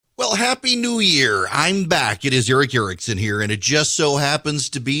Well, Happy New Year. I'm back. It is Eric Erickson here, and it just so happens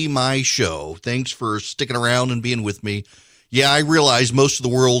to be my show. Thanks for sticking around and being with me. Yeah, I realize most of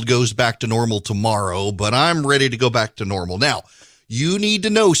the world goes back to normal tomorrow, but I'm ready to go back to normal. Now, you need to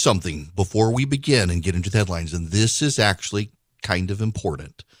know something before we begin and get into the headlines, and this is actually kind of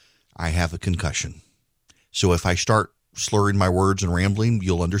important. I have a concussion. So if I start slurring my words and rambling,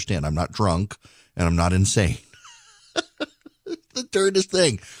 you'll understand. I'm not drunk, and I'm not insane. The darndest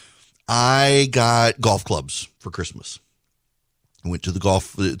thing. I got golf clubs for Christmas. I went to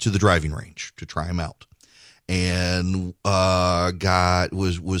the driving range to try them out, and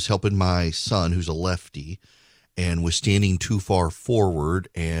was helping my son, who's a lefty, and was standing too far forward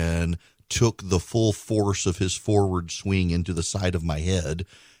and took the full force of his forward swing into the side of my head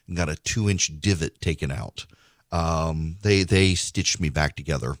and got a 2-inch divot taken out. They stitched me back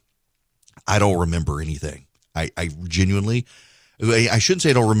together. I don't remember anything. I genuinely, I shouldn't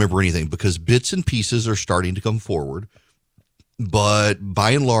say I don't remember anything because bits and pieces are starting to come forward. But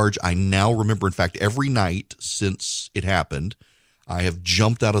by and large, I now remember, in fact, every night since it happened, I have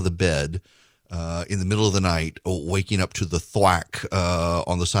jumped out of the bed in the middle of the night, waking up to the thwack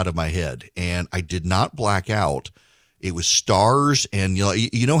on the side of my head. And I did not black out. It was stars. And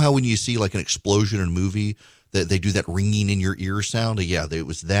you know how when you see like an explosion in a movie, that they do that ringing in your ear sound? Yeah, it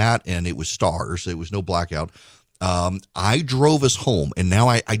was that, and it was stars. It was no blackout. I drove us home, and now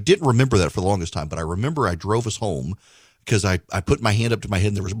I didn't remember that for the longest time, but I remember I drove us home because I put my hand up to my head,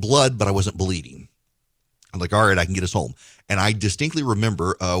 and there was blood, but I wasn't bleeding. I'm like, all right, I can get us home. And I distinctly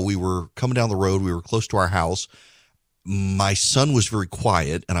remember we were coming down the road. We were close to our house. My son was very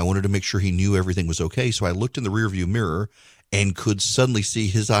quiet, and I wanted to make sure he knew everything was okay, so I looked in the rearview mirror and could suddenly see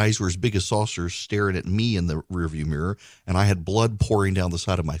his eyes were as big as saucers staring at me in the rearview mirror, and I had blood pouring down the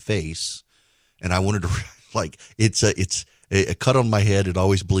side of my face, and I wanted to, like, it's a cut on my head. It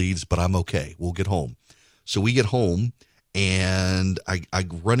always bleeds, but I'm okay. We'll get home. So we get home, and I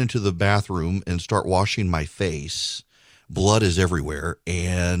run into the bathroom and start washing my face. Blood is everywhere,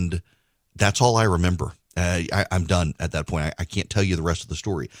 and that's all I remember. I'm done at that point. I can't tell you the rest of the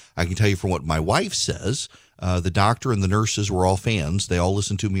story. I can tell you from what my wife says. The doctor and the nurses were all fans. They all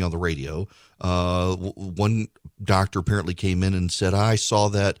listened to me on the radio. One doctor apparently came in and said, I saw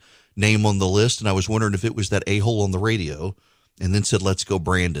that name on the list, and I was wondering if it was that a-hole on the radio, and then said, let's go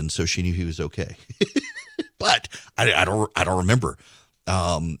Brandon, so she knew he was okay. But I don't remember.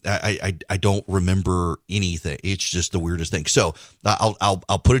 I don't remember anything. It's just the weirdest thing. So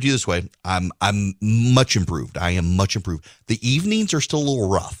I'll put it to you this way. I'm much improved. I am much improved. The evenings are still a little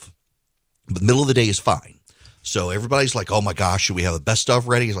rough, but the middle of the day is fine. So everybody's like, oh my gosh, should we have the best stuff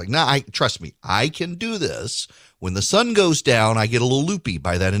ready? He's like, nah, trust me, I can do this. When the sun goes down, I get a little loopy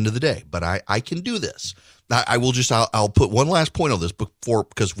by that end of the day, but I can do this. I'll put one last point on this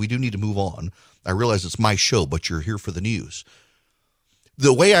because we do need to move on. I realize it's my show, but you're here for the news.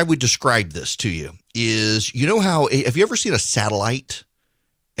 The way I would describe this to you is, have you ever seen a satellite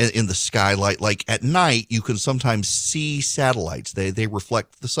in the sky? Like at night, you can sometimes see satellites. They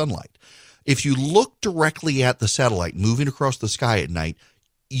reflect the sunlight. If you look directly at the satellite moving across the sky at night,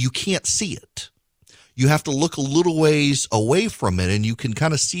 you can't see it. You have to look a little ways away from it, and you can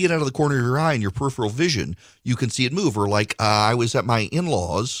kind of see it out of the corner of your eye in your peripheral vision. You can see it move. Or like I was at my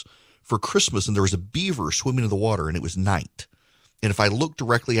in-laws for Christmas, and there was a beaver swimming in the water, and it was night. And if I looked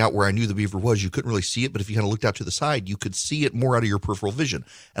directly out where I knew the beaver was, you couldn't really see it. But if you kind of looked out to the side, you could see it more out of your peripheral vision.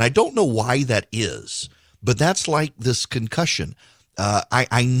 And I don't know why that is, but that's like this concussion.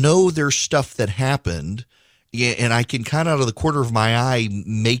 I know there's stuff that happened, and I can kind of out of the corner of my eye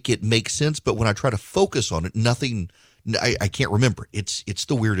make it make sense. But when I try to focus on it, I can't remember. It's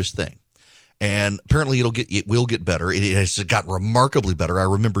the weirdest thing. And apparently it will get better. It has gotten remarkably better. I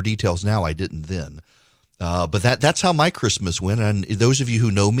remember details now I didn't then. But that's how my Christmas went. And those of you who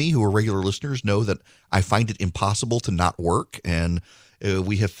know me, who are regular listeners, know that I find it impossible to not work. And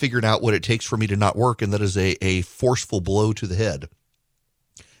we have figured out what it takes for me to not work, and that is a forceful blow to the head.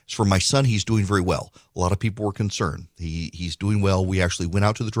 As for my son, he's doing very well. A lot of people were concerned. He's doing well. We actually went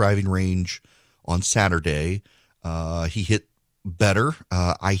out to the driving range on Saturday. He hit better.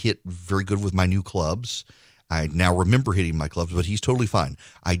 I hit very good with my new clubs. I now remember hitting my clubs, but he's totally fine.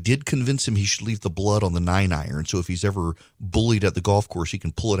 I did convince him he should leave the blood on the 9-iron, so if he's ever bullied at the golf course, he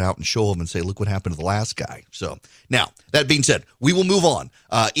can pull it out and show him and say, look what happened to the last guy. So now, that being said, we will move on.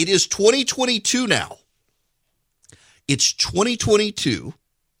 It is 2022 now. It's 2022,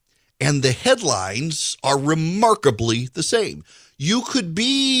 and the headlines are remarkably the same. You could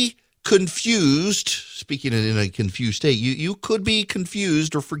be confused, speaking in a confused state, you could be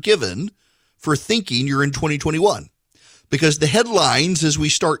confused or forgiven for thinking you're in 2021. because the headlines as we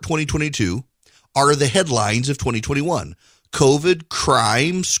start 2022 are the headlines of 2021. COVID,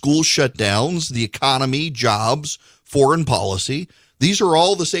 crime, school shutdowns, the economy, jobs, foreign policy. These are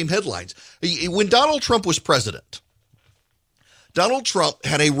all the same headlines. When Donald Trump was president, Donald Trump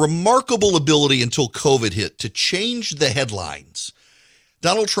had a remarkable ability until COVID hit to change the headlines.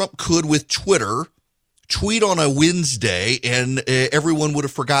 Donald Trump could, with Twitter, tweet on a Wednesday and everyone would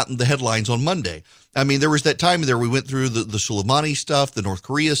have forgotten the headlines on Monday. I mean, there was that time there we went through the Soleimani stuff, the North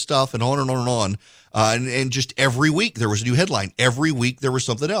Korea stuff, and on and on and on. And just every week there was a new headline. Every week there was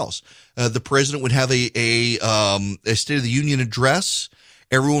something else. The president would have a State of the Union address.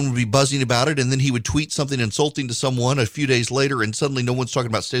 Everyone would be buzzing about it, and then he would tweet something insulting to someone a few days later, and suddenly no one's talking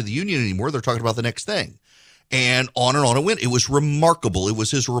about State of the Union anymore. They're talking about the next thing. And on it went. It was remarkable. It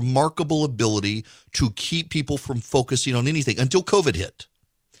was his remarkable ability to keep people from focusing on anything until COVID hit.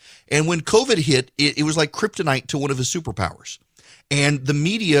 And when COVID hit, it was like kryptonite to one of his superpowers. And the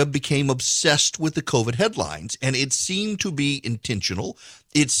media became obsessed with the COVID headlines, and it seemed to be intentional.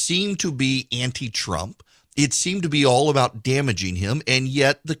 It seemed to be anti-Trump. It seemed to be all about damaging him, and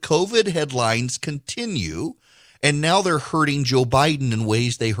yet the COVID headlines continue, and now they're hurting Joe Biden in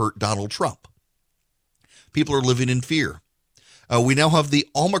ways they hurt Donald Trump. People are living in fear. We now have the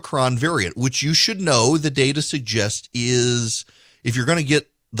Omicron variant, which you should know the data suggests is, if you're going to get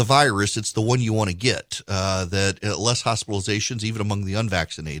the virus, it's the one you want to get, that less hospitalizations, even among the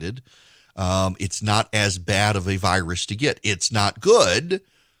unvaccinated. It's not as bad of a virus to get. It's not good,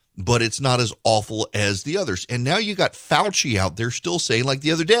 but it's not as awful as the others. And now you got Fauci out there still saying, like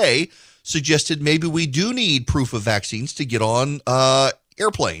the other day, suggested maybe we do need proof of vaccines to get on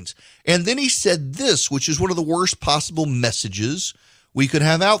airplanes. And then he said this, which is one of the worst possible messages we could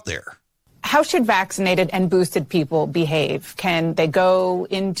have out there. How should vaccinated and boosted people behave? Can they go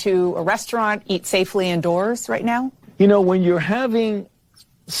into a restaurant, eat safely indoors right now? You know, when you're having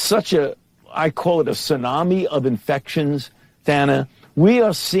such I call it a tsunami of infections, Dana, we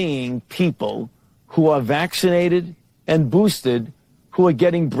are seeing people who are vaccinated and boosted who are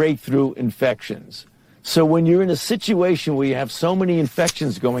getting breakthrough infections. So when you're in a situation where you have so many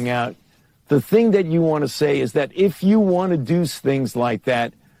infections going out, the thing that you want to say is that if you want to do things like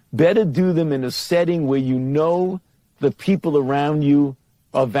that, better do them in a setting where you know the people around you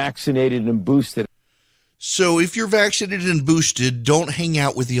are vaccinated and boosted. So if you're vaccinated and boosted, don't hang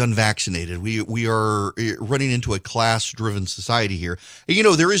out with the unvaccinated. We are running into a class-driven society here. And, you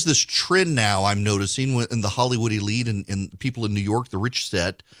know, there is this trend now I'm noticing in the Hollywood elite and people in New York, the rich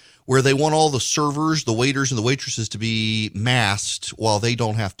set, where they want all the servers, the waiters, and the waitresses to be masked while they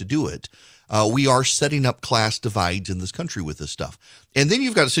don't have to do it. We are setting up class divides in this country with this stuff. And then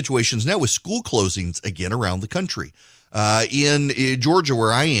you've got situations now with school closings again around the country. In Georgia,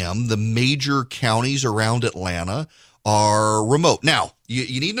 where I am, the major counties around Atlanta are remote. Now,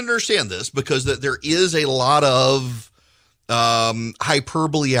 you need to understand this because there is a lot of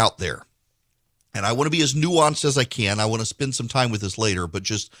hyperbole out there. And I want to be as nuanced as I can. I want to spend some time with this later, but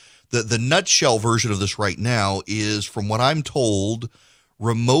just the nutshell version of this right now is, from what I'm told,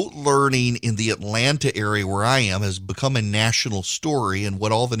 remote learning in the Atlanta area where I am has become a national story. And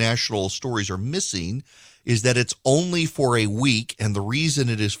what all the national stories are missing is that it's only for a week. And the reason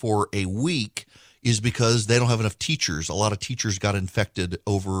it is for a week is because they don't have enough teachers. A lot of teachers got infected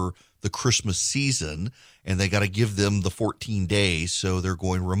over the Christmas season, and they got to give them the 14 days, so they're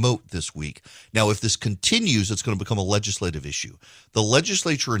going remote this week. Now, if this continues, it's going to become a legislative issue. The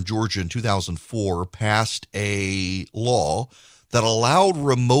legislature in Georgia in 2004 passed a law that allowed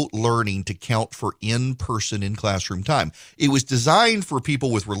remote learning to count for in-person, in-classroom time. It was designed for people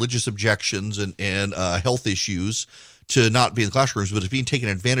with religious objections and health issues to not be in the classrooms, but it's being taken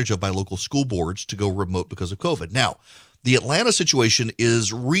advantage of by local school boards to go remote because of COVID. Now, the Atlanta situation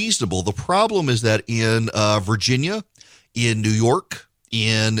is reasonable. The problem is that in Virginia, in New York,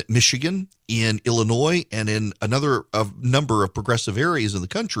 in Michigan, in Illinois, and in another number of progressive areas in the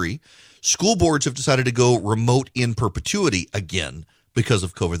country, school boards have decided to go remote in perpetuity again because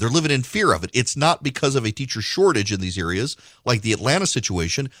of COVID. They're living in fear of it. It's not because of a teacher shortage in these areas like the Atlanta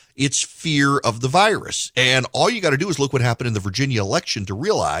situation. It's fear of the virus. And all you got to do is look what happened in the Virginia election to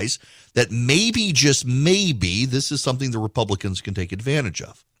realize that maybe, just maybe, this is something the Republicans can take advantage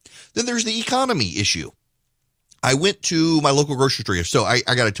of. Then there's the economy issue. I went to my local grocery store. So I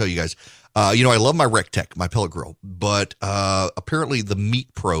got to tell you guys, I love my RecTech, my pellet grill, but apparently the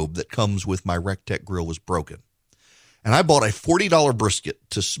meat probe that comes with my RecTech grill was broken. And I bought a $40 brisket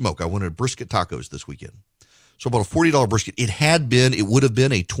to smoke. I wanted brisket tacos this weekend. So I bought a $40 brisket. It would have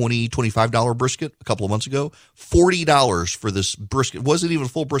been a $20, $25 brisket a couple of months ago. $40 for this brisket. It wasn't even a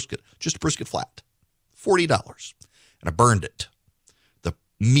full brisket, just a brisket flat. $40. and I burned it. The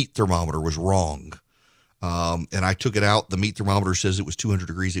meat thermometer was wrong. And I took it out. The meat thermometer says it was 200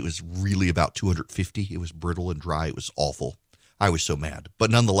 degrees. It was really about 250. It was brittle and dry. It was awful. I was so mad. But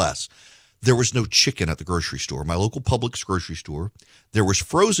nonetheless, there was no chicken at the grocery store. My local Publix grocery store, there was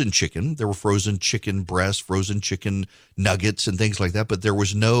frozen chicken. There were frozen chicken breasts, frozen chicken nuggets, and things like that. But there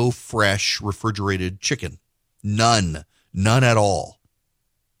was no fresh refrigerated chicken. None at all,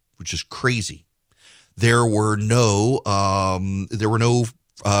 which is crazy. There were no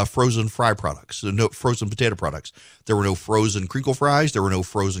frozen fry products, no frozen potato products. There were no frozen crinkle fries. There were no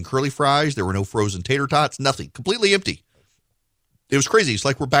frozen curly fries. There were no frozen tater tots, nothing. Completely empty. It was crazy. It's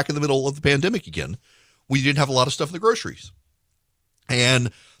like we're back in the middle of the pandemic again. We didn't have a lot of stuff in the groceries.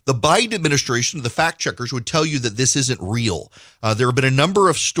 And the Biden administration, the fact checkers, would tell you that this isn't real. There have been a number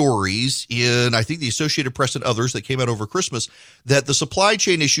of stories in, I think, the Associated Press and others that came out over Christmas that the supply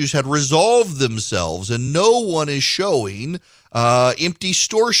chain issues had resolved themselves, and no one is showing empty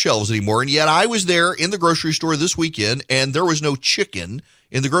store shelves anymore. And yet I was there in the grocery store this weekend, and there was no chicken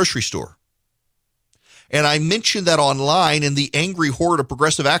in the grocery store. And I mentioned that online, and the angry horde of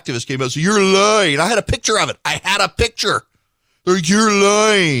progressive activists came out and said, "You're lying." I had a picture of it. I had a picture. They're like, "You're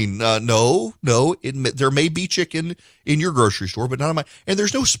lying." No. There may be chicken in your grocery store, but not in mine. And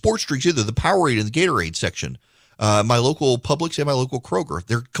there's no sports drinks either. The Powerade and the Gatorade section, my local Publix and my local Kroger,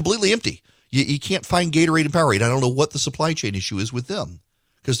 they're completely empty. You can't find Gatorade and Powerade. I don't know what the supply chain issue is with them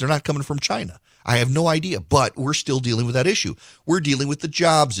because they're not coming from China. I have no idea, but we're still dealing with that issue. We're dealing with the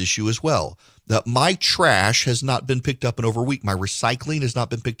jobs issue as well. My trash has not been picked up in over a week. My recycling has not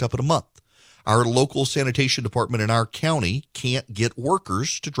been picked up in a month. Our local sanitation department in our county can't get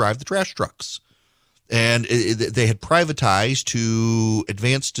workers to drive the trash trucks. And they had privatized to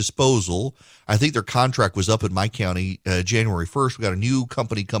advanced disposal. I think their contract was up in my county January 1st. We got a new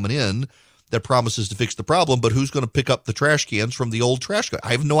company coming in that promises to fix the problem, but who's going to pick up the trash cans from the old trash can?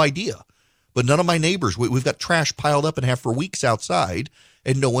 I have no idea. But none of my neighbors, we've got trash piled up and have for weeks outside,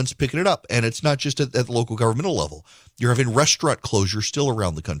 and no one's picking it up. And it's not just at the local governmental level. You're having restaurant closures still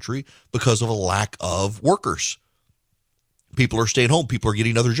around the country because of a lack of workers. People are staying home. People are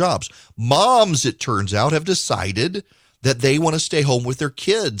getting other jobs. Moms, it turns out, have decided that they want to stay home with their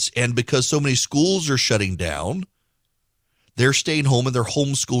kids. And because so many schools are shutting down, they're staying home and they're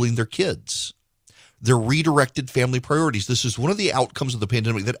homeschooling their kids. They're redirected family priorities. This is one of the outcomes of the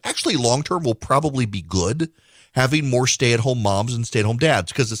pandemic that actually long-term will probably be good, having more stay-at-home moms and stay-at-home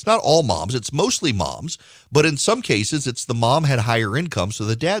dads, because it's not all moms. It's mostly moms. But in some cases, it's the mom had higher income, so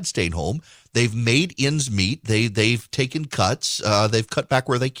the dad stayed home. They've made ends meet. They've taken cuts. They've cut back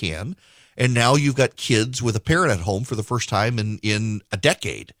where they can. And now you've got kids with a parent at home for the first time in a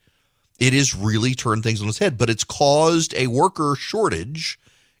decade. It has really turned things on its head, but it's caused a worker shortage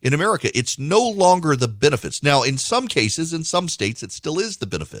in America. It's no longer the benefits. Now, in some cases, in some states, it still is the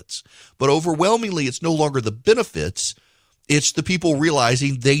benefits. But overwhelmingly, it's no longer the benefits. It's the people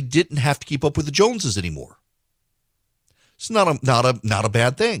realizing they didn't have to keep up with the Joneses anymore. It's not a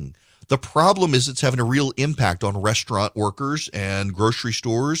bad thing. The problem is it's having a real impact on restaurant workers and grocery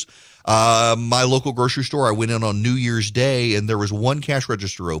stores. My local grocery store, I went in on New Year's Day, and there was one cash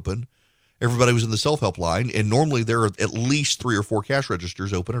register open. Everybody was in the self-help line, and normally there are at least 3 or 4 cash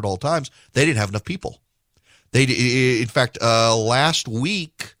registers open at all times. They didn't have enough people. In fact, last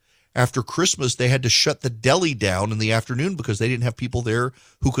week after Christmas, they had to shut the deli down in the afternoon because they didn't have people there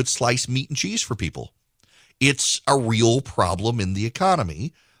who could slice meat and cheese for people. It's a real problem in the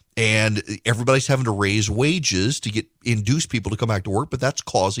economy, and everybody's having to raise wages to induce people to come back to work, but that's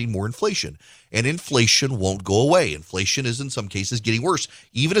causing more inflation. And inflation won't go away. Inflation is in some cases getting worse.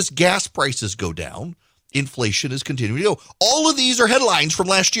 Even as gas prices go down, inflation is continuing to go. All of these are headlines from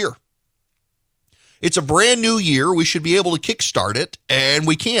last year. It's a brand new year. We should be able to kickstart it, and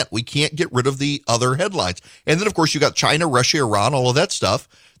we can't. We can't get rid of the other headlines. And then, of course, you got China, Russia, Iran, all of that stuff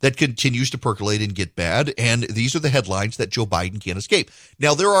that continues to percolate and get bad. And these are the headlines that Joe Biden can't escape.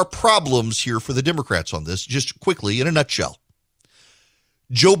 Now, there are problems here for the Democrats on this, just quickly in a nutshell.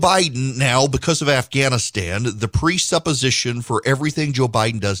 Joe Biden now, because of Afghanistan, the presupposition for everything Joe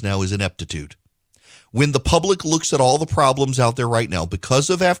Biden does now is ineptitude. When the public looks at all the problems out there right now, because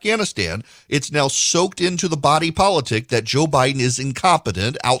of Afghanistan, it's now soaked into the body politic that Joe Biden is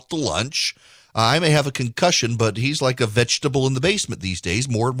incompetent, out to lunch. I may have a concussion, but he's like a vegetable in the basement these days.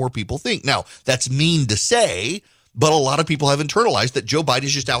 More and more people think. Now, that's mean to say, but a lot of people have internalized that Joe Biden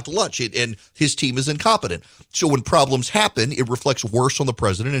is just out to lunch and his team is incompetent. So when problems happen, it reflects worse on the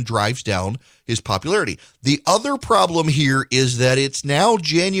president and drives down his popularity. The other problem here is that it's now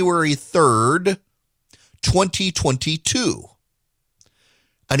January 3rd, 2022,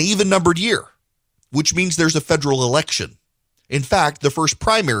 an even-numbered year. which means there's a federal election. In fact, the first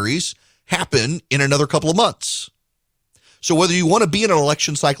primaries happen in another couple of months. So whether you want to be in an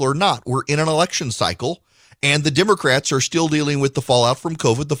election cycle or not, we're in an election cycle, and the Democrats are still dealing with the fallout from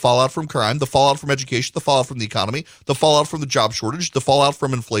COVID, the fallout from crime, the fallout from education, the fallout from the economy, the fallout from the job shortage, the fallout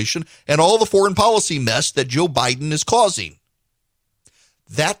from inflation, and all the foreign policy mess that Joe Biden is causing.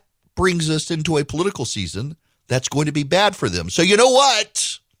 That brings us into a political season that's going to be bad for them. So you know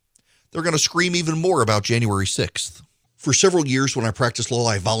what? They're going to scream even more about January 6th. For several years when I practiced law,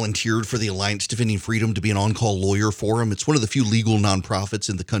 I volunteered for the Alliance Defending Freedom to be an on-call lawyer for them. It's one of the few legal nonprofits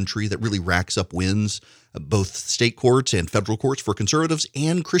in the country that really racks up wins, both state courts and federal courts, for conservatives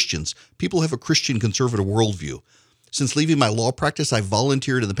and Christians. People have a Christian conservative worldview. Since leaving my law practice, I've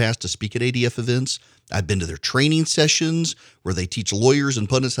volunteered in the past to speak at ADF events. I've been to their training sessions where they teach lawyers and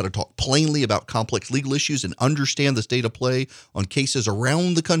pundits how to talk plainly about complex legal issues and understand the state of play on cases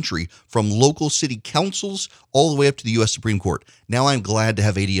around the country, from local city councils all the way up to the U.S. Supreme Court. Now I'm glad to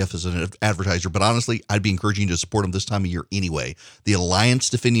have ADF as an advertiser, but honestly, I'd be encouraging you to support them this time of year anyway. The Alliance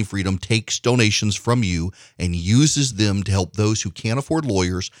Defending Freedom takes donations from you and uses them to help those who can't afford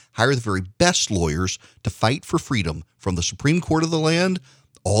lawyers hire the very best lawyers to fight for freedom, from the Supreme Court of the land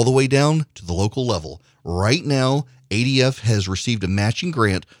all the way down to the local level. Right now, ADF has received a matching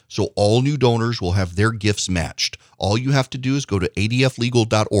grant, so all new donors will have their gifts matched. All you have to do is go to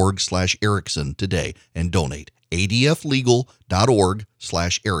adflegal.org/Erickson today and donate.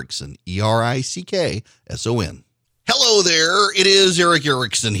 adflegal.org/Erickson, ERICKSON. Hello there. It is Eric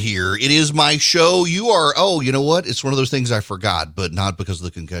Erickson here. It is my show. You are, you know what? It's one of those things I forgot, but not because of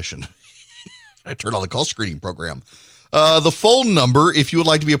the concussion. I turned on the call screening program. The phone number, if you would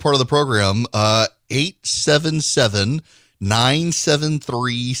like to be a part of the program,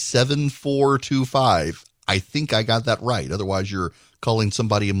 877-973-7425. I think I got that right. Otherwise, you're calling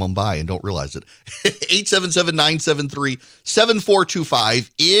somebody in Mumbai and don't realize it.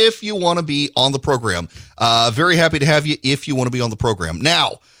 877-973-7425 if you want to be on the program. Very happy to have you if you want to be on the program.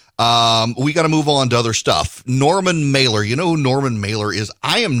 Now, we got to move on to other stuff. Norman Mailer. You know who Norman Mailer is?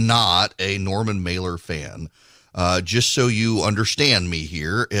 I am not a Norman Mailer fan. Just so you understand me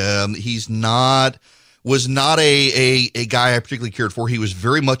here, was not a guy I particularly cared for. He was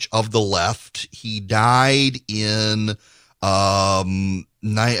very much of the left. He died in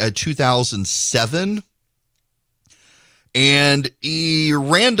 2007, and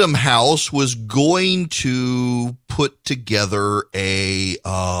Random House was going to put together a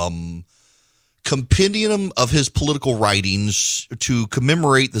compendium of his political writings to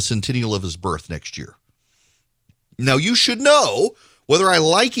commemorate the centennial of his birth next year. Now, you should know, whether I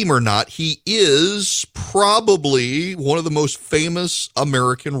like him or not, he is probably one of the most famous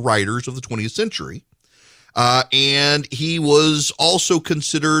American writers of the 20th century. And he was also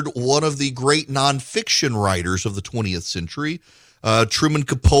considered one of the great nonfiction writers of the 20th century. Truman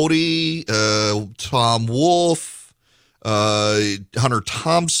Capote, Tom Wolfe, Hunter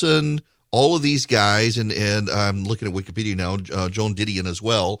Thompson, all of these guys, and I'm looking at Wikipedia now, Joan Didion as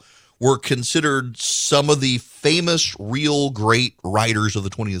well, were considered some of the famous, real great writers of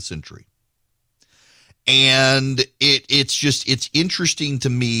the 20th century. And it's interesting to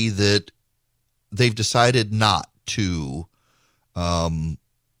me that they've decided not to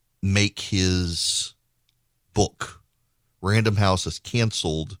make his book. Random House has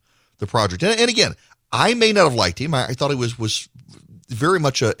canceled the project. And again, I may not have liked him. I thought he was very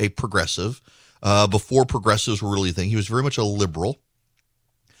much a progressive. Before progressives were really a thing, he was very much a liberal.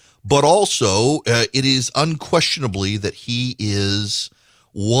 But also, it is unquestionably that he is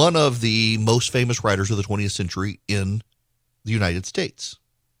one of the most famous writers of the 20th century in the United States.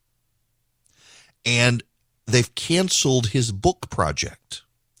 And they've canceled his book project,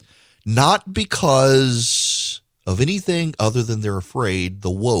 not because of anything other than they're afraid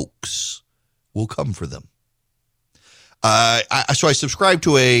the wokes will come for them. So I subscribe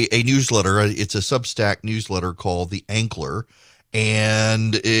to a newsletter. It's a Substack newsletter called The Ankler.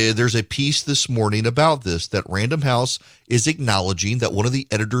 And there's a piece this morning about this, that Random House is acknowledging that one of the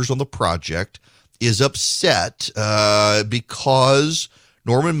editors on the project is upset because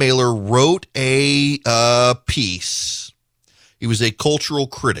Norman Mailer wrote a piece. He was a cultural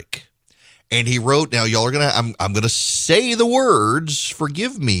critic. And he wrote, now y'all are going to, I'm going to say the words,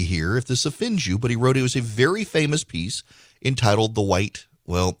 forgive me here if this offends you, but he wrote, it was a very famous piece entitled The White,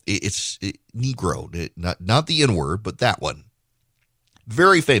 it's Negro, not the N-word, but that one.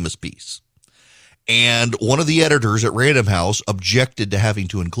 Very famous piece. And one of the editors at Random House objected to having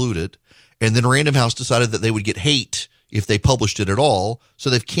to include it. And then Random House decided that they would get hate if they published it at all. So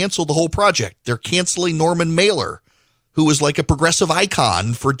they've canceled the whole project. They're canceling Norman Mailer. who was like a progressive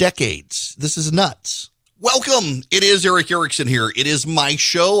icon for decades. This is nuts. Welcome. It is Eric Erickson here. It is my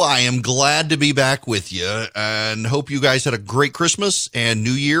show. I am glad to be back with you and hope you guys had a great Christmas and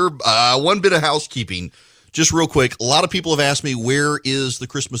New Year. One bit of housekeeping, just real quick. A lot of people have asked me, where is the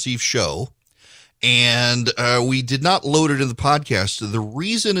Christmas Eve show? And we did not load it in the podcast. The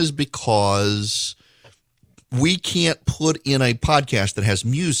reason is because we can't put in a podcast that has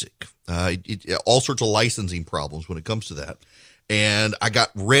music. All sorts of licensing problems when it comes to that. And I got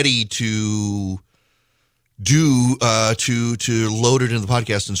ready to load it in the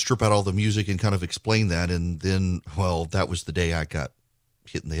podcast and strip out all the music and kind of explain that. And then, well, that was the day I got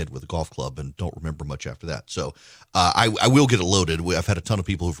hit in the head with a golf club and don't remember much after that. So I will get it loaded. I've had a ton of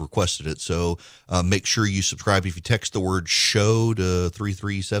people who've requested it. So make sure you subscribe. If you text the word show to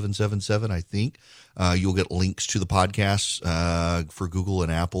 33777, I think, you'll get links to the podcast for Google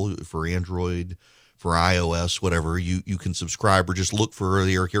and Apple, for Android, for iOS, whatever. You can subscribe or just look for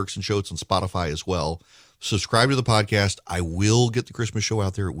the Eric Erickson Show. It's on Spotify as well. Subscribe to the podcast. I will get the Christmas show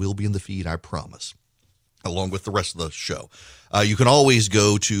out there. It will be in the feed, I promise, along with the rest of the show. You can always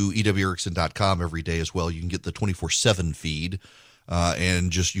go to ewerickson.com every day as well. You can get the 24/7 feed,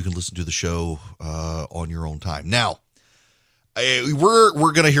 and just you can listen to the show on your own time. Now, we're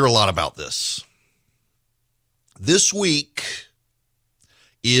going to hear a lot about this. This week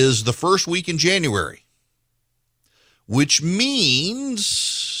is the first week in January, which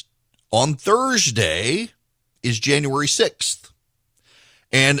means on Thursday is January 6th.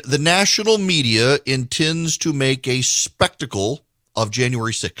 And the national media intends to make a spectacle of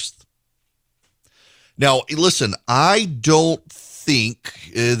January 6th. Now, listen, I don't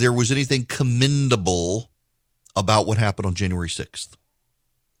think there was anything commendable about what happened on January 6th.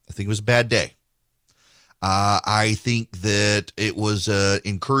 I think it was a bad day. I think that it was an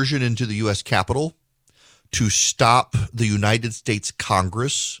incursion into the U.S. Capitol to stop the United States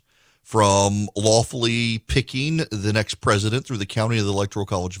Congress from lawfully picking the next president through the county of the Electoral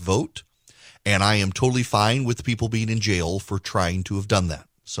College vote. And I am totally fine with people being in jail for trying to have done that.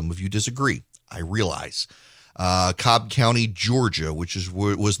 Some of you disagree, I realize. Cobb County, Georgia, which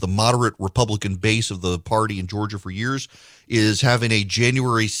was the moderate Republican base of the party in Georgia for years, is having a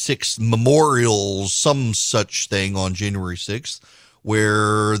January 6th memorial, some such thing on January 6th,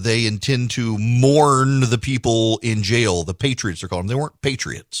 where they intend to mourn the people in jail. The patriots, they're called them. They weren't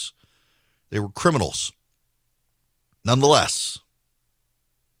patriots. They were criminals. Nonetheless,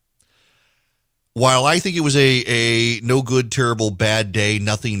 while I think it was a no good, terrible, bad day,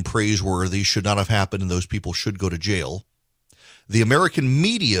 nothing praiseworthy, should not have happened, and those people should go to jail, the American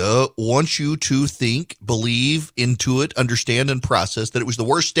media wants you to think, believe, intuit, understand, and process that it was the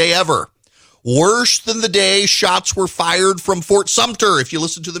worst day ever. Worse than the day shots were fired from Fort Sumter, if you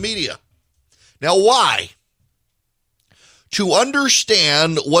listen to the media. Now, why? To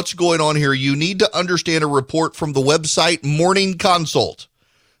understand what's going on here, you need to understand a report from the website Morning Consult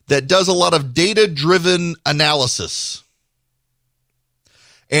that does a lot of data-driven analysis.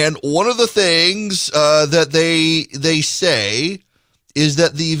 And one of the things that they say is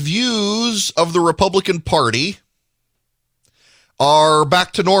that the views of the Republican Party are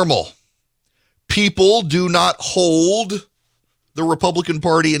back to normal. People do not hold the Republican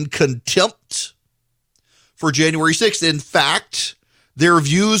Party in contempt for January 6th. In fact, their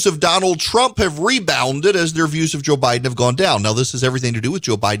views of Donald Trump have rebounded as their views of Joe Biden have gone down. Now, this has everything to do with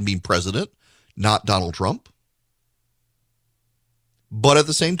Joe Biden being president, not Donald Trump. But at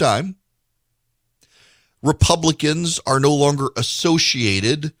the same time, Republicans are no longer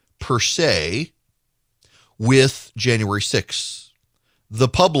associated, per se, with January 6th. The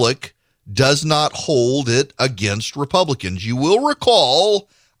public does not hold it against Republicans. You will recall,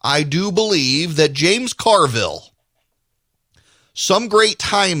 I do believe, that James Carville, some great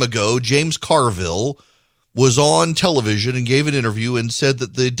time ago, James Carville was on television and gave an interview and said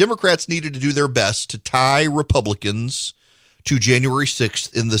that the Democrats needed to do their best to tie Republicans to January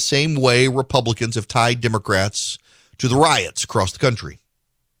 6th in the same way Republicans have tied Democrats to the riots across the country.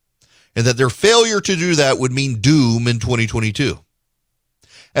 And that their failure to do that would mean doom in 2022.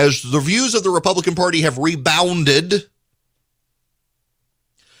 As the views of the Republican Party have rebounded,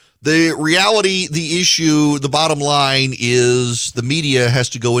 the reality, the issue, the bottom line is the media has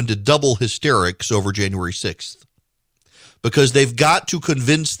to go into double hysterics over January 6th because they've got to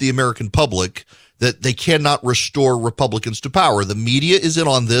convince the American public that they cannot restore Republicans to power. The media is in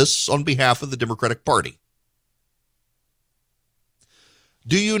on this on behalf of the Democratic Party.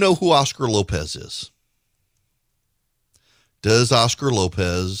 Do you know who Oscar Lopez is? Does Oscar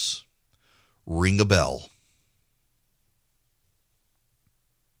Lopez ring a bell?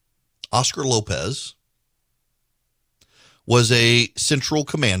 Oscar Lopez was a central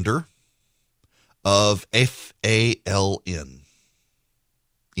commander of FALN.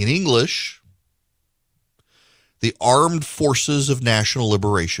 In English, the Armed Forces of National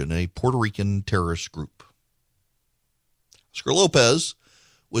Liberation, a Puerto Rican terrorist group. Oscar Lopez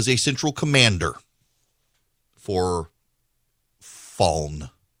was a central commander for FALN.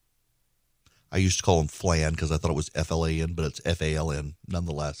 I used to call him FLAN because I thought it was FLAN, but it's FALN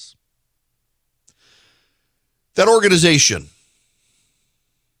nonetheless. That organization,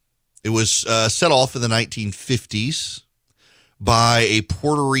 it was set off in the 1950s by a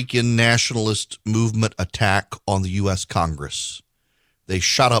Puerto Rican nationalist movement attack on the U.S. Congress. They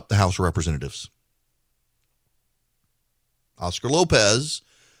shot up the House of Representatives. Oscar Lopez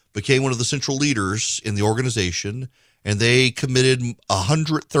became one of the central leaders in the organization, and they committed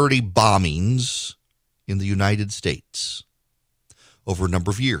 130 bombings in the United States over a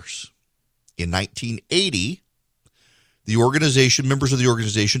number of years. In 1980, members of the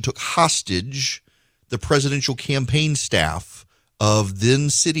organization took hostage the presidential campaign staff of then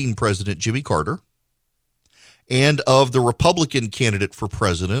sitting President Jimmy Carter and of the Republican candidate for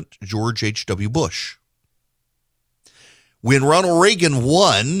president, George H.W. Bush. When Ronald Reagan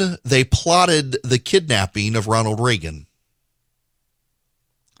won, they plotted the kidnapping of Ronald Reagan.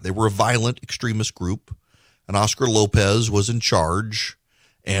 They were a violent extremist group, and Oscar Lopez was in charge,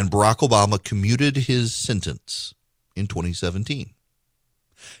 and Barack Obama commuted his sentence in 2017.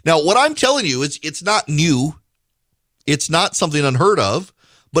 Now, what I'm telling you is it's not new. It's not something unheard of,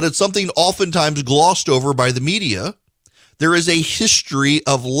 but it's something oftentimes glossed over by the media. There is a history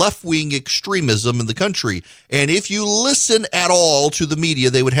of left-wing extremism in the country. And if you listen at all to the media,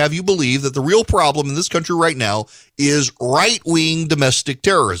 they would have you believe that the real problem in this country right now is right-wing domestic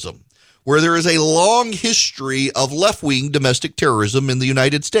terrorism, where there is a long history of left-wing domestic terrorism in the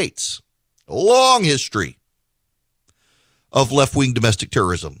United States. A long history of left-wing domestic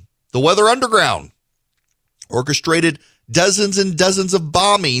terrorism. The Weather Underground orchestrated dozens and dozens of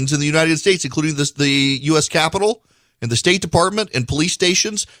bombings in the United States, including the U.S. Capitol and the State Department and police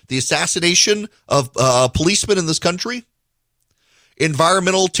stations, the assassination of policemen in this country.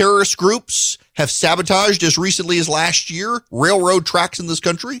 Environmental terrorist groups have sabotaged, as recently as last year, railroad tracks in this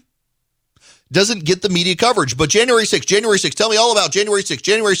country. Doesn't get the media coverage. But January 6th, tell me all about January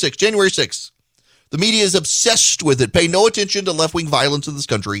 6th. The media is obsessed with it. Pay no attention to left-wing violence in this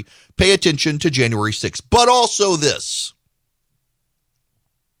country. Pay attention to January 6th. But also this.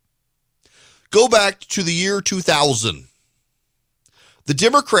 Go back to the year 2000. The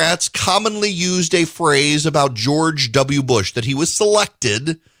Democrats commonly used a phrase about George W. Bush, that he was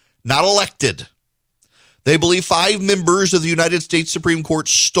selected, not elected. They believe 5 members of the United States Supreme Court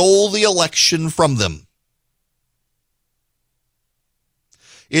stole the election from them.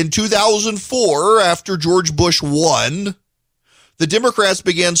 In 2004, after George Bush won, the Democrats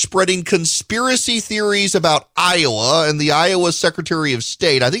began spreading conspiracy theories about Iowa and the Iowa Secretary of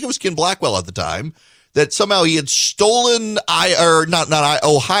State. I think it was Ken Blackwell at the time, that somehow he had stolen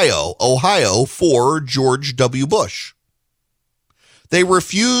Ohio for George W. Bush. They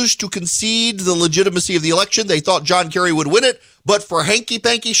refused to concede the legitimacy of the election. They thought John Kerry would win it, but for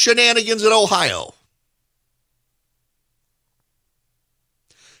hanky-panky shenanigans in Ohio.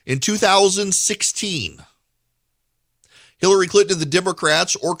 In 2016, Hillary Clinton and the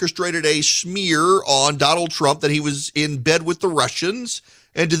Democrats orchestrated a smear on Donald Trump that he was in bed with the Russians.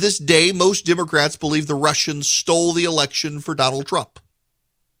 And to this day, most Democrats believe the Russians stole the election for Donald Trump.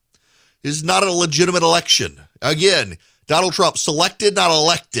 It is not a legitimate election. Again, Donald Trump selected, not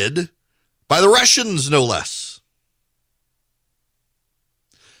elected, by the Russians, no less.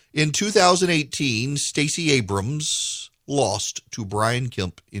 In 2018, Stacey Abrams lost to Brian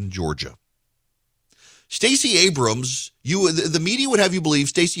Kemp in Georgia. Stacey Abrams, the media would have you believe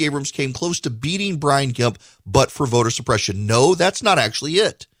Stacey Abrams came close to beating Brian Kemp, but for voter suppression. No, that's not actually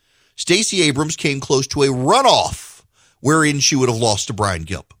it. Stacey Abrams came close to a runoff wherein she would have lost to Brian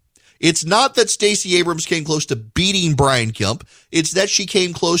Kemp. It's not that Stacey Abrams came close to beating Brian Kemp. It's that she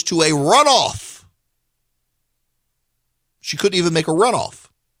came close to a runoff. She couldn't even make a runoff.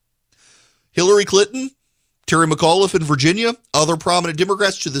 Hillary Clinton, Terry McAuliffe in Virginia, other prominent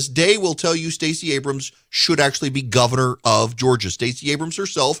Democrats to this day will tell you Stacey Abrams should actually be governor of Georgia. Stacey Abrams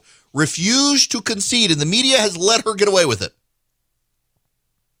herself refused to concede, and the media has let her get away with it.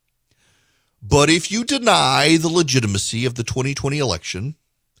 But if you deny the legitimacy of the 2020 election,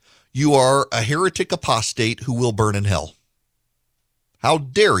 you are a heretic apostate who will burn in hell. How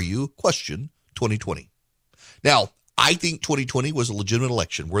dare you question 2020? Now, I think 2020 was a legitimate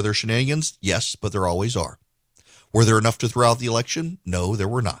election. Were there shenanigans? Yes, but there always are. Were there enough to throw out the election? No, there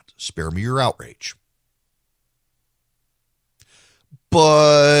were not. Spare me your outrage.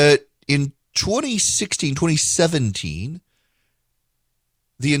 But in 2016, 2017,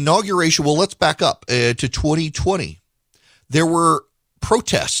 the inauguration, well, let's back up to 2020. There were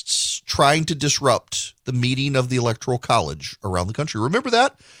protests trying to disrupt the meeting of the Electoral College around the country. Remember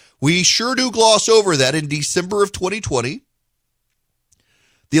that? We sure do gloss over that. In December of 2020,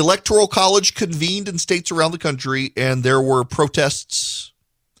 the Electoral College convened in states around the country, and there were protests,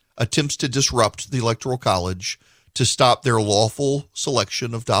 attempts to disrupt the Electoral College to stop their lawful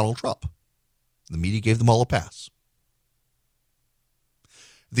selection of Donald Trump. The media gave them all a pass.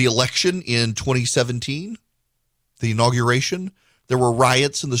 The election in 2017, the inauguration, there were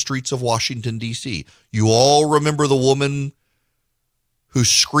riots in the streets of Washington, D.C. You all remember the woman who's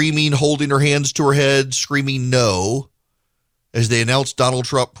screaming, holding her hands to her head, screaming no, as they announced Donald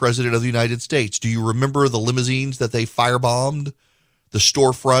Trump president of the United States. Do you remember the limousines that they firebombed? The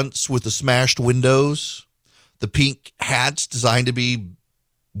storefronts with the smashed windows? The pink hats designed to be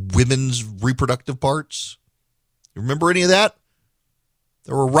women's reproductive parts? You remember any of that?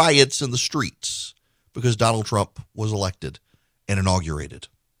 There were riots in the streets because Donald Trump was elected and inaugurated.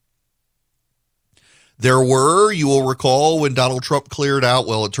 There were, you will recall, when Donald Trump cleared out,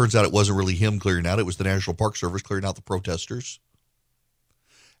 well, it turns out it wasn't really him clearing out. It was the National Park Service clearing out the protesters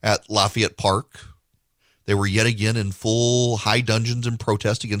at Lafayette Park. They were yet again in full high dungeons and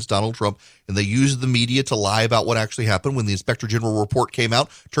protest against Donald Trump, and they used the media to lie about what actually happened. When the Inspector General report came out,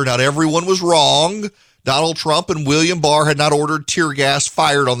 turned out everyone was wrong. Donald Trump and William Barr had not ordered tear gas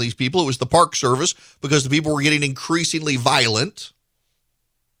fired on these people. It was the Park Service because the people were getting increasingly violent.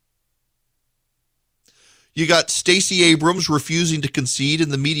 You got Stacey Abrams refusing to concede and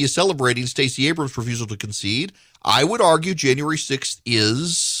the media celebrating Stacey Abrams' refusal to concede. I would argue January 6th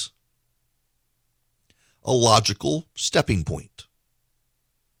is a logical stepping point.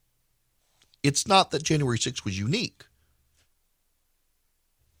 It's not that January 6th was unique.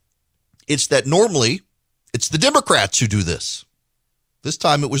 It's that normally it's the Democrats who do this. This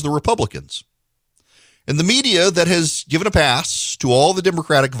time it was the Republicans. And the media that has given a pass to all the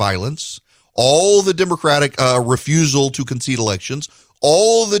Democratic violence, all the Democratic refusal to concede elections,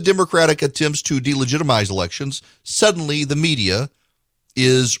 all the Democratic attempts to delegitimize elections, suddenly the media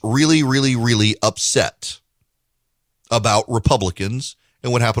is really, really, really upset about Republicans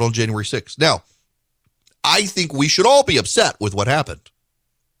and what happened on January 6th. Now, I think we should all be upset with what happened.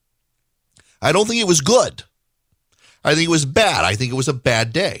 I don't think it was good. I think it was bad. I think it was a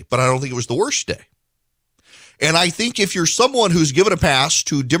bad day, but I don't think it was the worst day. And I think if you're someone who's given a pass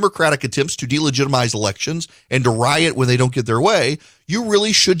to Democratic attempts to delegitimize elections and to riot when they don't get their way, you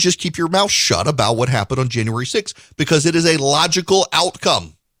really should just keep your mouth shut about what happened on January 6th because it is a logical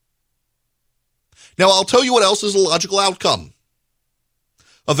outcome. Now, I'll tell you what else is a logical outcome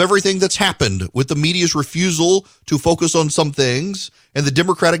of everything that's happened with the media's refusal to focus on some things and the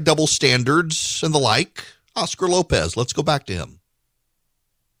Democratic double standards and the like. Oscar Lopez, let's go back to him.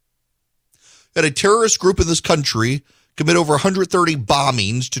 That a terrorist group in this country commit over 130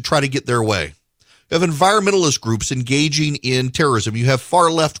 bombings to try to get their way. You have environmentalist groups engaging in terrorism. You have far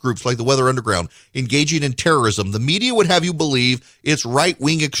left groups like the Weather Underground engaging in terrorism. The media would have you believe it's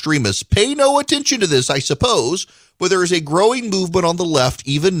right-wing extremists. Pay no attention to this, I suppose, but there is a growing movement on the left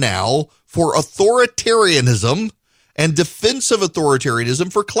even now for authoritarianism and defense of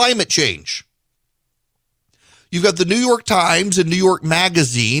authoritarianism for climate change. You've got the New York Times and New York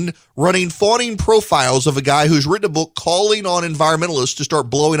Magazine running fawning profiles of a guy who's written a book calling on environmentalists to start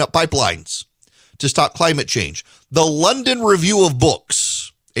blowing up pipelines to stop climate change. The London Review of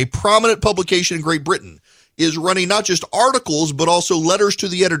Books, a prominent publication in Great Britain, is running not just articles, but also letters to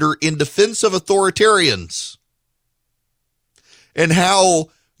the editor in defense of authoritarians and how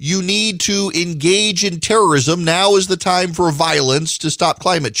you need to engage in terrorism. Now is the time for violence to stop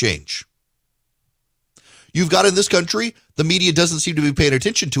climate change. You've got in this country, the media doesn't seem to be paying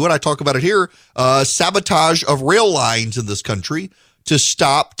attention to it. I talk about it here, sabotage of rail lines in this country to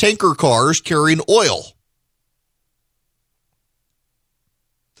stop tanker cars carrying oil.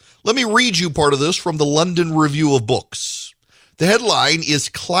 Let me read you part of this from the London Review of Books. The headline is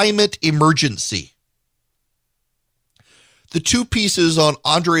Climate Emergency. The two pieces on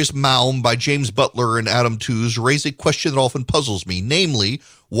Andreas Malm by James Butler and Adam Tooze raise a question that often puzzles me, namely,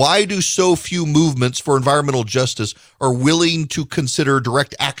 why do so few movements for environmental justice are willing to consider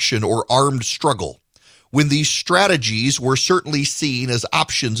direct action or armed struggle, when these strategies were certainly seen as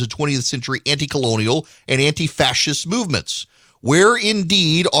options in 20th century anti-colonial and anti-fascist movements? Where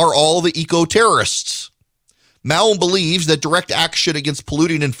indeed are all the eco-terrorists? Malm believes that direct action against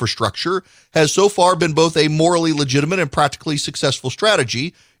polluting infrastructure has so far been both a morally legitimate and practically successful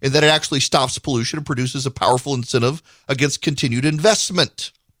strategy, and that it actually stops pollution and produces a powerful incentive against continued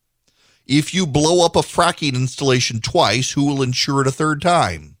investment. If you blow up a fracking installation twice, who will insure it a third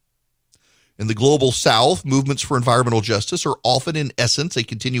time? In the global south, movements for environmental justice are often, in essence, a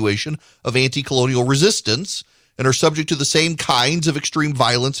continuation of anti-colonial resistance and are subject to the same kinds of extreme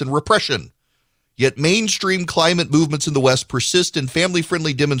violence and repression. Yet mainstream climate movements in the West persist in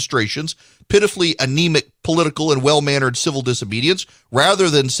family-friendly demonstrations, pitifully anemic political and well-mannered civil disobedience,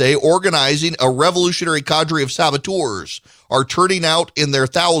 rather than, say, organizing a revolutionary cadre of saboteurs, are turning out in their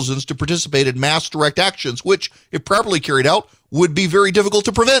thousands to participate in mass direct actions, which, if properly carried out, would be very difficult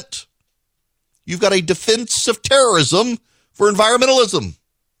to prevent. You've got a defense of terrorism for environmentalism.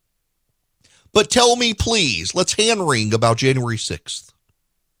 But tell me, please, let's hand-wring about January 6th.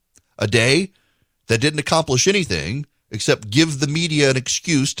 A day that didn't accomplish anything except give the media an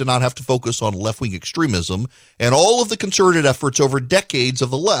excuse to not have to focus on left-wing extremism and all of the concerted efforts over decades of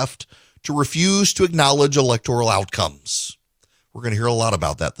the left to refuse to acknowledge electoral outcomes. We're going to hear a lot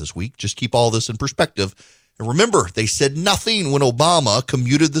about that this week. Just keep all this in perspective. And remember, they said nothing when Obama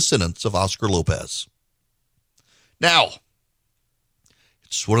commuted the sentence of Oscar Lopez. Now,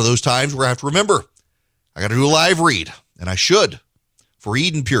 it's one of those times where I have to remember, I got to do a live read, and I should, for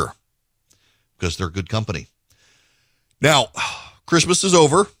Eden Pure, because they're good company. Now, Christmas is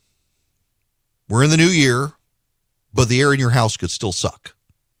over. We're in the new year, but the air in your house could still suck.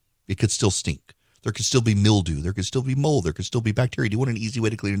 It could still stink. There could still be mildew. There could still be mold. There could still be bacteria. Do you want an easy way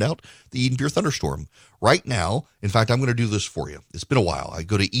to clean it out? The Eden Pure Thunderstorm. Right now, in fact, I'm going to do this for you. It's been a while. I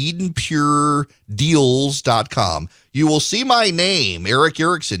go to EdenPureDeals.com. You will see my name, Eric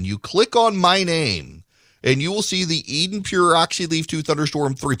Erickson. You click on my name, and you will see the Eden Pure Oxy Leaf 2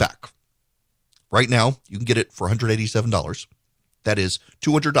 Thunderstorm 3-pack. Right now, you can get it for $187. That is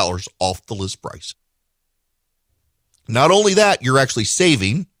 $200 off the list price. Not only that, you're actually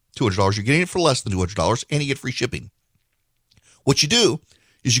saving $200. You're getting it for less than $200, and you get free shipping. What you do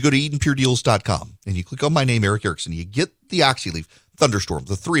is you go to EdenPureDeals.com, and you click on my name, Eric Erickson. You get the Oxyleaf Thunderstorm,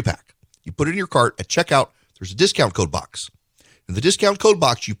 the 3-pack. You put it in your cart. At checkout, there's a discount code box. In the discount code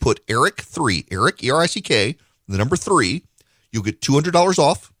box, you put ERIC3, Eric, E-R-I-C-K, the number 3. You'll get $200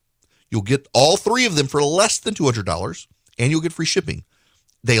 off. You'll get all 3 of them for less than $200, and you'll get free shipping.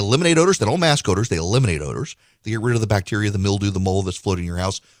 They eliminate odors. They don't mask odors. They eliminate odors. They get rid of the bacteria, the mildew, the mold that's floating in your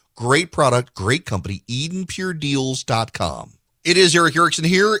house. Great product, great company, EdenPureDeals.com. It is Eric Erickson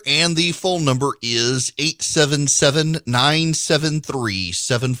here, and the phone number is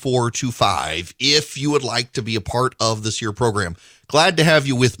 877-973-7425 if you would like to be a part of this here program. Glad to have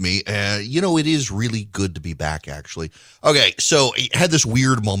you with me. It is really good to be back, actually. Okay, so I had this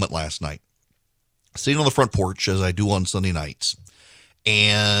weird moment last night. Sitting on the front porch, as I do on Sunday nights,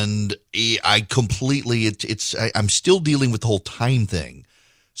 and I'm still dealing with the whole time thing.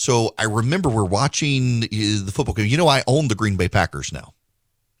 So I remember we're watching the football game. I own the Green Bay Packers now.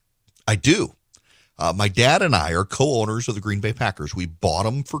 I do. My dad and I are co-owners of the Green Bay Packers. We bought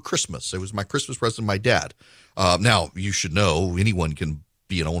them for Christmas. It was my Christmas present to my dad. Now, you should know anyone can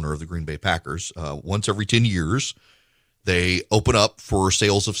be an owner of the Green Bay Packers. Once every 10 years, they open up for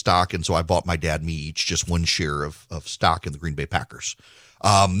sales of stock, and so I bought my dad and me each just one share of stock in the Green Bay Packers.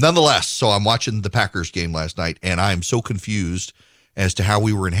 Nonetheless, so I'm watching the Packers game last night, and I'm so confused as to how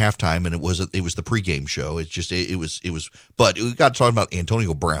we were in halftime, and it was the pregame show. But we got talking about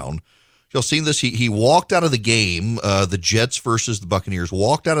Antonio Brown. Y'all seen this? He walked out of the game, the Jets versus the Buccaneers,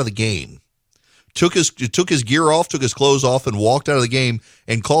 walked out of the game, took his gear off, took his clothes off, and walked out of the game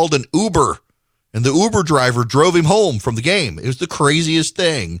and called an Uber. And the Uber driver drove him home from the game. It was the craziest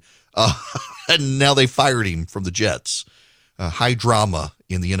thing. And now they fired him from the Jets. High drama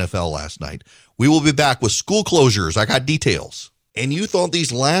in the NFL last night. We will be back with school closures. I got details. And you thought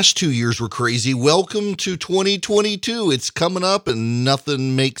these last 2 years were crazy. Welcome to 2022. It's coming up and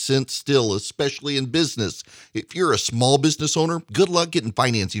nothing makes sense still, especially in business. If you're a small business owner, good luck getting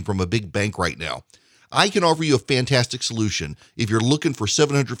financing from a big bank right now. I can offer you a fantastic solution if you're looking for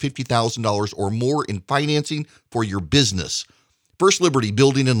 $750,000 or more in financing for your business. First Liberty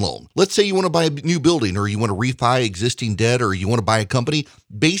Building and Loan. Let's say you want to buy a new building, or you want to refi existing debt, or you want to buy a company.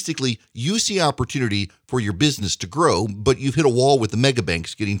 Basically, you see opportunity for your business to grow, but you've hit a wall with the mega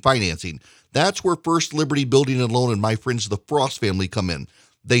banks getting financing. That's where First Liberty Building and Loan and my friends the Frost family come in.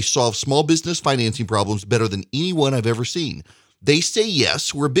 They solve small business financing problems better than anyone I've ever seen. They say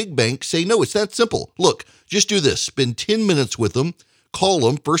yes, where big banks say no. It's that simple. Look, just do this. Spend 10 minutes with them. Call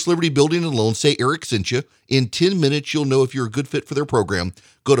them, First Liberty Building and Loan. Say Eric sent you. In 10 minutes, you'll know if you're a good fit for their program.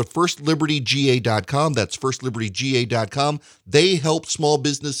 Go to FirstLibertyGA.com. That's FirstLibertyGA.com. They help small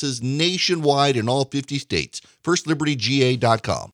businesses nationwide in all 50 states. FirstLibertyGA.com.